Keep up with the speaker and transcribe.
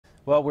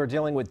Well, we're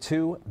dealing with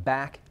two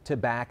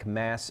back-to-back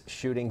mass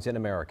shootings in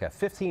America,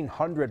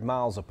 1,500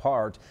 miles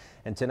apart.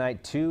 And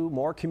tonight, two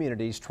more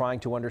communities trying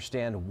to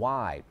understand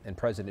why. And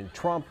President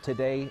Trump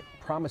today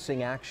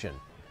promising action.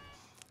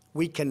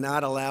 We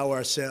cannot allow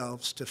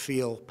ourselves to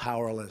feel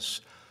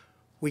powerless.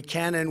 We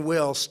can and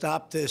will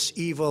stop this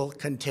evil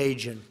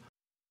contagion.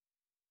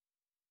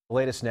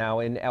 Latest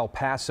now in El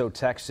Paso,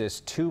 Texas,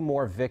 two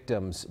more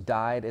victims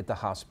died at the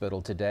hospital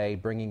today,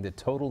 bringing the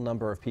total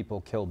number of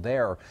people killed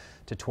there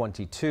to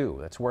 22.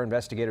 That's where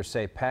investigators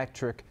say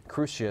Patrick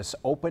Crusius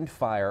opened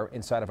fire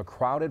inside of a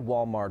crowded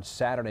Walmart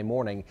Saturday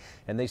morning,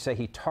 and they say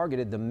he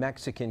targeted the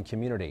Mexican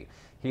community.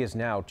 He is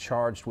now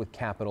charged with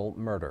capital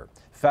murder.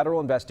 Federal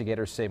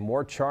investigators say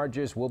more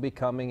charges will be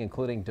coming,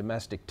 including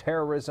domestic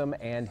terrorism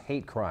and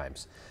hate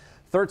crimes.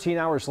 13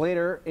 hours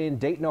later in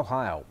Dayton,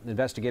 Ohio,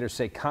 investigators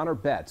say Connor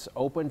Betts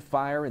opened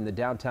fire in the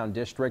downtown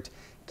district,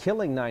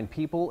 killing 9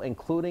 people,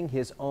 including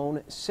his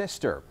own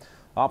sister.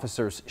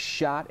 Officers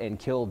shot and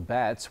killed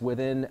Betts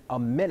within a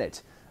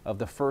minute of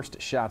the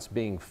first shots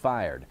being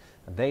fired.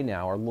 They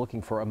now are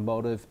looking for a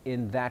motive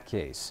in that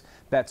case.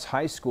 Betts'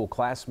 high school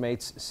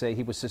classmates say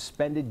he was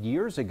suspended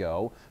years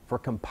ago for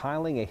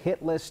compiling a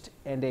hit list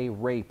and a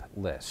rape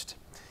list.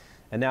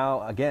 And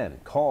now, again,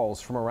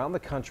 calls from around the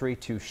country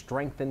to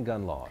strengthen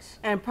gun laws.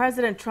 And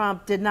President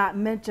Trump did not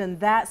mention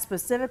that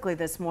specifically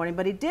this morning,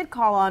 but he did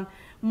call on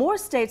more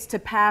states to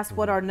pass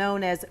what are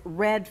known as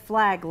red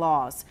flag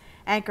laws.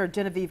 Anchor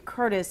Genevieve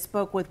Curtis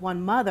spoke with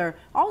one mother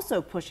also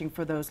pushing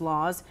for those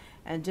laws.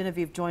 And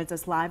Genevieve joins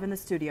us live in the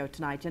studio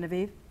tonight.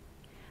 Genevieve?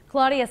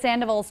 Claudia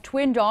Sandoval's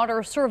twin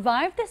daughter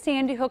survived the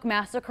Sandy Hook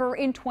massacre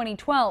in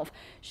 2012.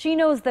 She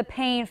knows the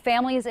pain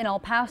families in El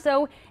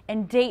Paso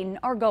and Dayton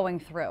are going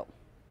through.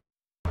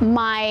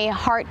 My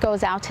heart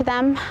goes out to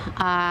them.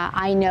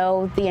 I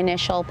know the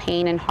initial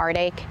pain and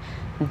heartache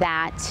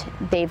that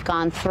they've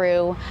gone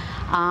through,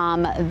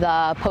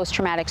 the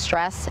post-traumatic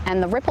stress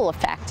and the ripple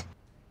effect.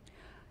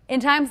 In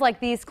times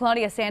like these,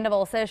 Claudia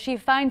Sandoval says she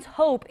finds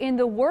hope in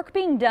the work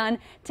being done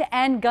to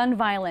end gun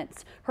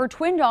violence. Her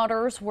twin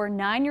daughters were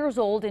 9 years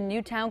old in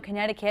Newtown,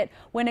 Connecticut,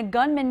 when a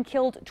gunman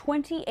killed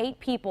 28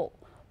 people.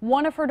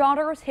 One of her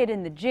daughters hid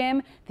in the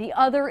gym, the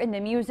other in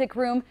the music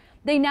room.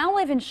 They now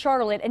live in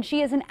Charlotte, and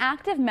she is an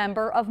active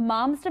member of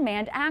Moms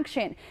Demand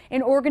Action,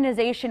 an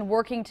organization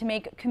working to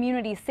make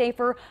communities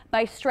safer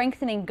by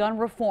strengthening gun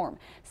reform.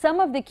 Some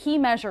of the key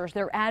measures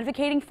they're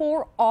advocating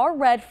for are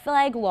red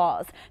flag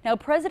laws. Now,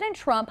 President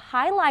Trump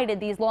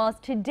highlighted these laws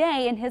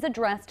today in his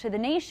address to the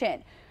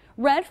nation.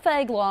 Red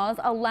flag laws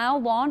allow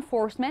law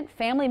enforcement,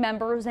 family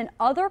members, and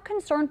other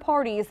concerned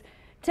parties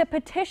to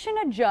petition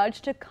a judge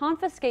to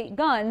confiscate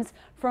guns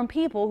from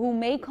people who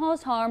may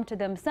cause harm to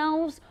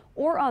themselves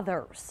or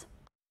others.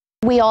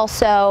 We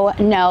also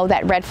know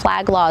that red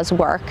flag laws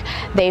work.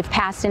 They've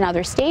passed in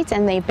other states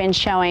and they've been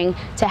showing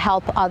to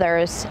help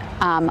others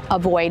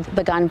avoid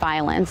the gun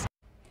violence.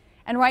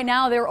 And right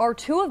now there are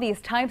 2 of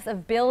these types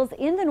of bills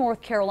in the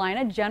North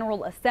Carolina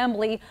General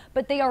Assembly,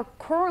 but they are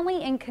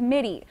currently in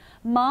committee.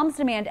 Moms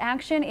Demand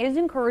Action is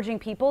encouraging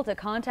people to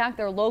contact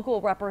their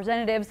local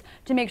representatives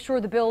to make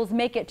sure the bills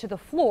make it to the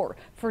floor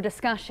for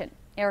discussion.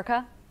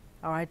 Erica?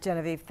 All right,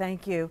 Genevieve,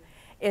 thank you.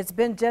 It's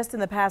been just in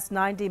the past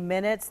 90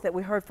 minutes that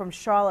we heard from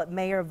Charlotte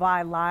Mayor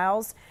Vi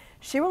Lyles.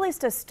 She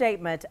released a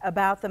statement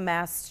about the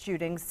mass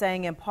shooting,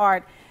 saying in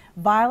part,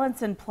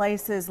 violence in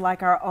places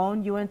like our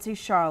own UNC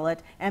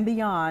Charlotte and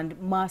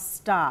beyond must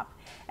stop,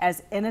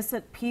 as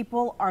innocent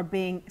people are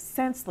being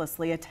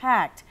senselessly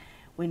attacked.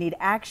 We need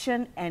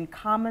action and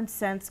common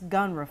sense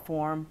gun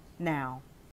reform now.